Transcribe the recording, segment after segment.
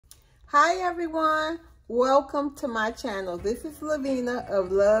Hi everyone, welcome to my channel. This is Loveena of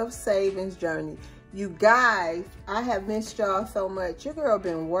Love Savings Journey. You guys, I have missed y'all so much. Your girl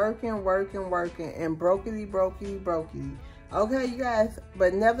been working and brokey. Okay, you guys,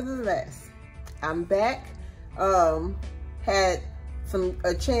 but nevertheless, I'm back. Had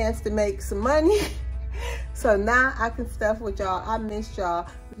a chance to make some money. So now I can stuff with y'all. I missed y'all.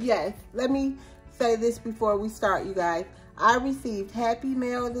 Yes, let me say this before we start, you guys. I received Happy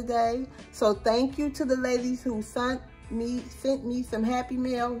Mail today. So thank you to the ladies who sent me some Happy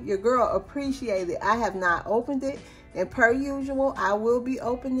Mail. Your girl appreciated it. I have not opened it. And per usual, I will be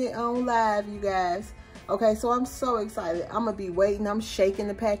opening it on live, you guys. Okay, so I'm so excited. I'm going to be waiting. I'm shaking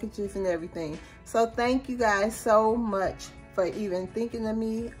the packages and everything. So thank you guys so much for even thinking of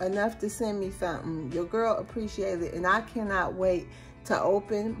me enough to send me something. Your girl appreciated it, and I cannot wait to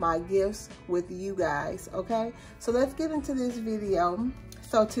open my gifts with you guys. Okay, so let's get into this video.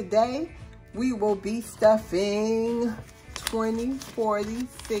 So today we will be stuffing 20, 40,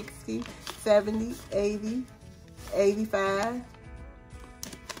 60, 70, 80, 85,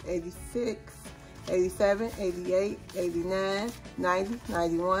 86, 87, 88, 89, 90,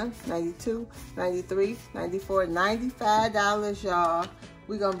 91, 92, 93, 94, $95, y'all.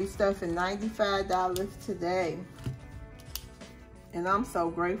 We're gonna be stuffing $95 today. And I'm so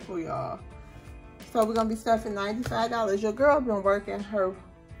grateful, y'all. So we're gonna be stuffing $95. Your girl been working her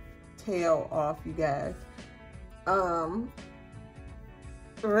tail off, you guys.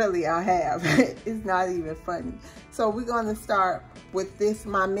 Really, I have. It's not even funny. So we're gonna start with this,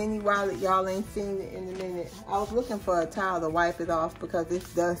 my mini wallet. Y'all ain't seen it in a minute. I was looking for a towel to wipe it off because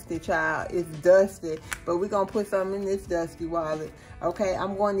it's dusty, child. It's dusty. But we're gonna put something in this dusty wallet. Okay,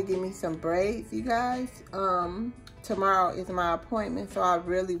 I'm going to get me some braids, you guys. Tomorrow is my appointment, so I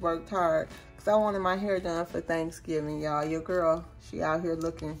really worked hard because I wanted my hair done for Thanksgiving, y'all. Your girl, she out here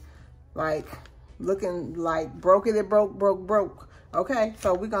looking like broke. Okay,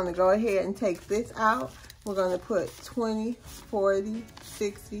 so we're gonna go ahead and take this out. We're gonna put $20, $40,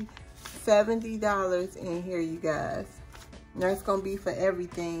 $60, $70 in here, you guys. And that's gonna be for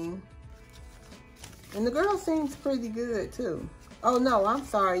everything. And the girl seems pretty good too. Oh no, I'm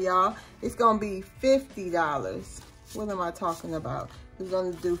sorry, y'all. It's gonna be $50. What am I talking about? We're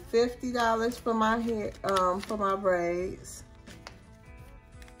gonna do $50 for my hair, for my braids.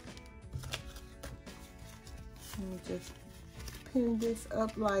 Let me just pin this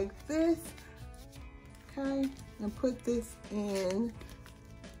up like this, okay? And put this in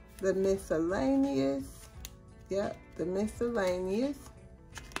the miscellaneous. Yep, the miscellaneous.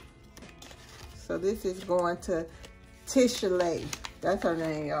 So this is going to Tishalay. That's her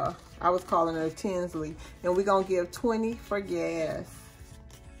name, y'all. I was calling her Tinsley. And we're going to give 20 for gas.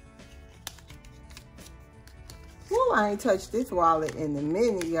 Woo, I ain't touched this wallet in a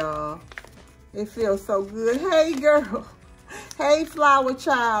minute, y'all. It feels so good. Hey, girl. Hey, flower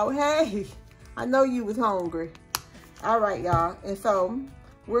child. Hey. I know you was hungry. All right, y'all. And so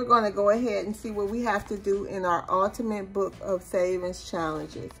we're going to go ahead and see what we have to do in our ultimate book of savings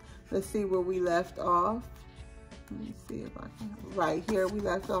challenges. Let's see where we left off. Let me see if I can, right here, we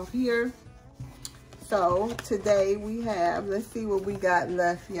left off here. So today we have, let's see what we got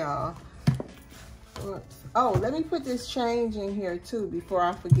left, y'all. Oh, let me put this change in here too before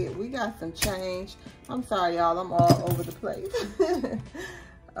I forget. We got some change. I'm sorry, y'all, I'm all over the place.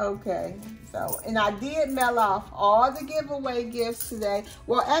 Okay, so, and I did mail off all the giveaway gifts today.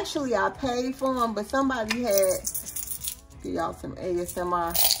 Well, actually, I paid for them, but somebody had, give y'all some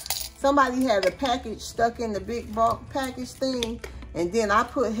ASMR. Somebody had a package stuck in the big bulk package thing, and then I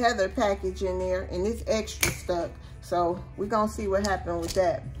put Heather package in there, and it's extra stuck. So we're gonna see what happened with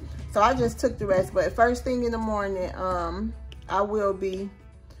that. So I just took the rest, but first thing in the morning, I will be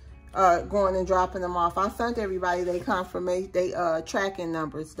going and dropping them off. I sent everybody they confirmation, they tracking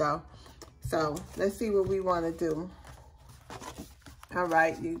numbers though. So let's see what we want to do. All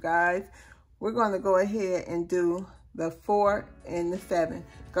right, you guys, we're gonna go ahead and do the 4 and the 7.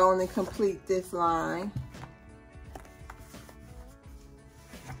 Go on and complete this line.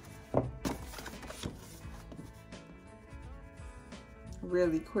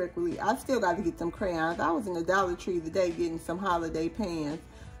 Really quickly. I still got to get them crayons. I was in the Dollar Tree today getting some holiday pans.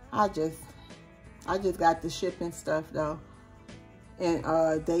 I just got the shipping stuff though. And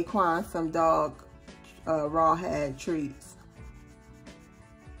Daquan some dog rawhide treats.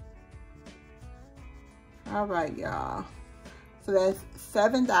 All right, y'all. So that's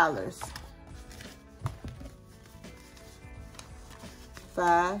 $7.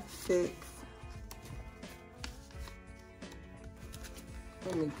 5, 6.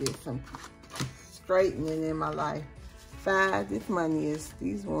 Let me get some straightening in my life. 5. This money is,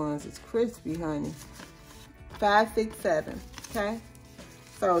 these ones is crispy, honey. 5, 6, 7. Okay.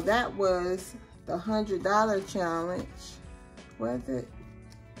 So that was the $100 challenge. Was it?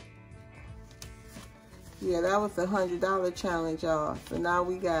 Yeah, that was the $100 challenge, y'all. So now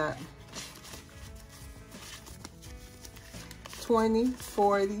we got 20,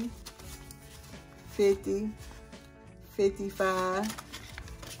 40, 50, 55,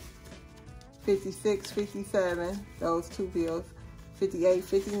 56, 57, those 2 bills, 58,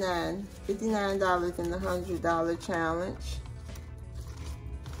 59, $59 in the $100 challenge.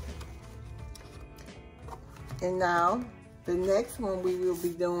 And now, the next one we will be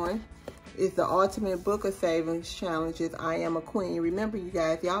doing is the Ultimate Book of Savings Challenges, I Am a Queen. Remember, you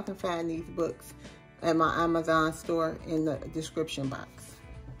guys, y'all can find these books at my Amazon store in the description box.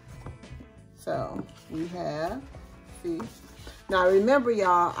 So, we have, see. Now, remember,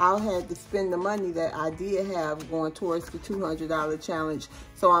 y'all, I had to spend the money that I did have going towards the $200 challenge.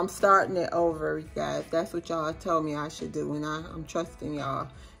 So, I'm starting it over, you guys. That's what y'all told me I should do, and I'm trusting y'all.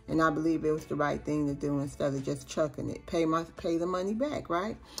 And I believe it was the right thing to do instead of just chucking it. Pay the money back,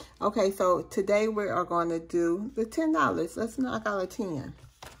 right? Okay, so today we are going to do the $10. Let's knock out a 10.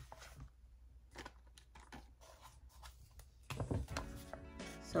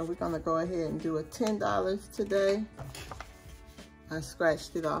 So we're going to go ahead and do a $10 today. I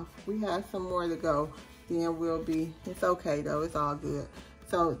scratched it off. We have some more to go. Then we'll be, it's okay though, it's all good.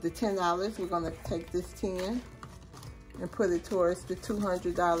 So the $10, we're going to take this 10 and put it towards the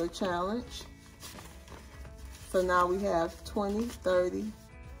 $200 challenge. So now we have 20, 30,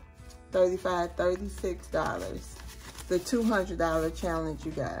 35, $36. The $200 challenge,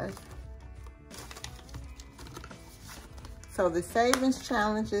 you guys. So the savings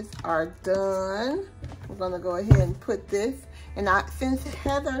challenges are done. We're gonna go ahead and put this. And since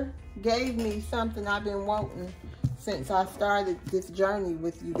Heather gave me something I've been wanting since I started this journey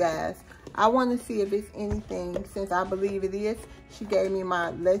with you guys, I want to see if it's anything, since I believe it is. She gave me my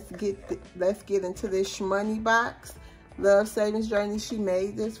Let's Get Into This Money box, Love Savings Journey. She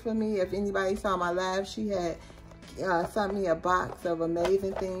made this for me. If anybody saw my live, she had sent me a box of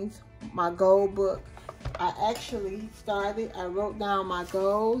amazing things. My goal book. I actually started, I wrote down my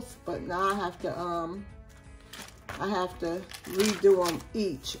goals, but now I have to redo them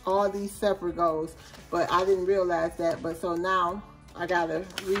each, all these separate goals. But I didn't realize that, but so now I gotta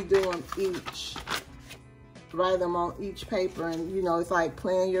redo them each, write them on each paper. And you know, it's like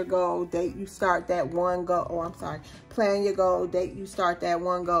plan your goal, date you start that one goal. Oh, I'm sorry. Plan your goal, date you start that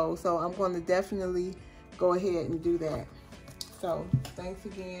one goal. So I'm going to definitely go ahead and do that. So thanks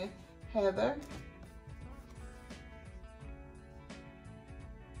again, Heather.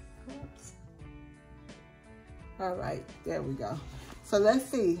 Oops. All right, there we go. So let's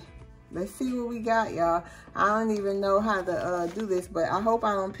see. Let's see what we got, y'all. I don't even know how to do this, but I hope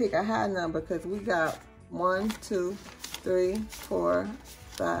I don't pick a high number, because we got 1, 2, 3, 4,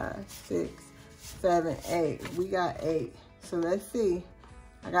 5, 6, 7, 8. We got 8. So let's see.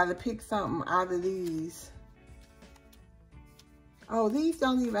 I got to pick something out of these. Oh, these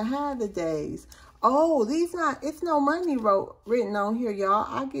don't even have the days. Oh, these not, it's no money written on here, y'all.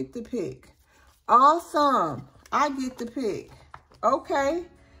 I get to pick. Awesome. I get to pick. Okay.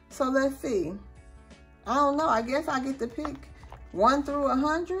 So let's see. I don't know. I guess I get to pick 1 through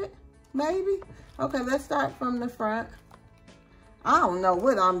 100, maybe. Okay, let's start from the front. I don't know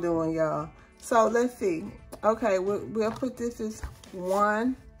what I'm doing, y'all. So let's see. Okay, we'll put this as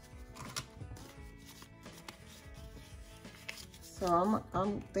 1. So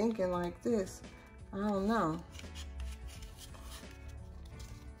I'm thinking like this. I don't know.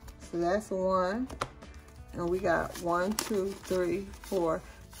 So that's 1, and we got 1, 2, 3, 4,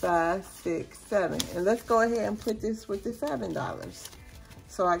 5, 6, 7. And let's go ahead and put this with the $7.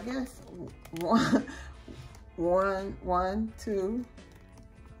 So I guess 1, 2,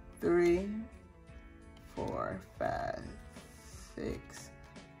 3, 4, 5, 6,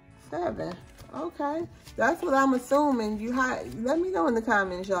 7. Okay, that's what I'm assuming. Let me know in the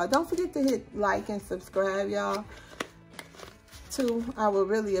comments, y'all. Don't forget to hit like and subscribe, y'all. Too, I would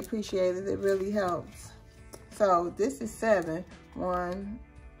really appreciate it. It really helps. So this is 7. 1,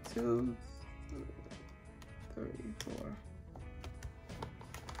 2, 3, 4,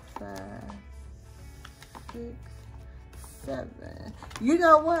 5, 6, 7. You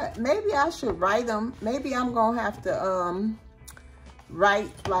know what? Maybe I should write them. Maybe I'm gonna have to write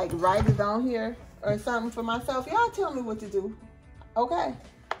it on here or something for myself. Y'all tell me what to do. Okay.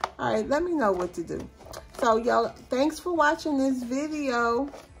 All right. Let me know what to do. So y'all, thanks for watching this video.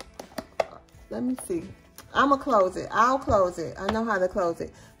 Let me see. I'm gonna close it. I'll close it. I know how to close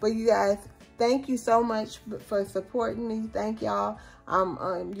it. But you guys, thank you so much for supporting me. Thank y'all.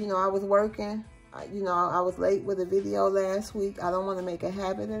 You know, I was working. You know, I was late with a video last week. I don't want to make a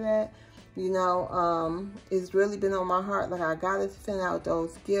habit of that. You know, it's really been on my heart. Like, I gotta send out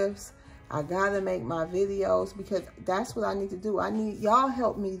those gifts. I gotta make my videos because that's what I need to do. I need y'all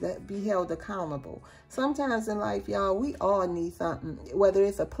help me to be held accountable. Sometimes in life, y'all, we all need something. Whether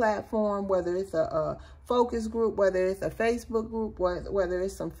it's a platform, whether it's a focus group, whether it's a Facebook group, whether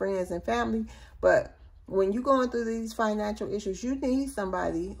it's some friends and family. But when you're going through these financial issues, you need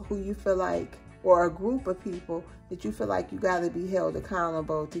somebody who you feel like, or a group of people that you feel like you got to be held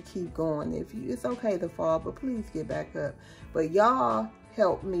accountable to keep going. It's okay to fall, but please get back up. But y'all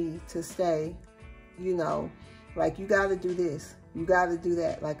help me to stay, you know, like, you got to do this, you got to do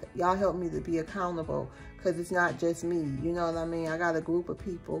that. Like, y'all help me to be accountable, because it's not just me, you know what I mean? I got a group of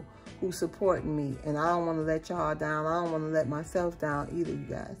people who support me, and I don't want to let y'all down. I don't want to let myself down either, you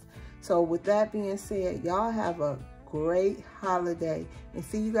guys. So with that being said, y'all have a great holiday, and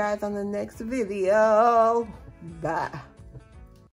see you guys on the next video. Bye.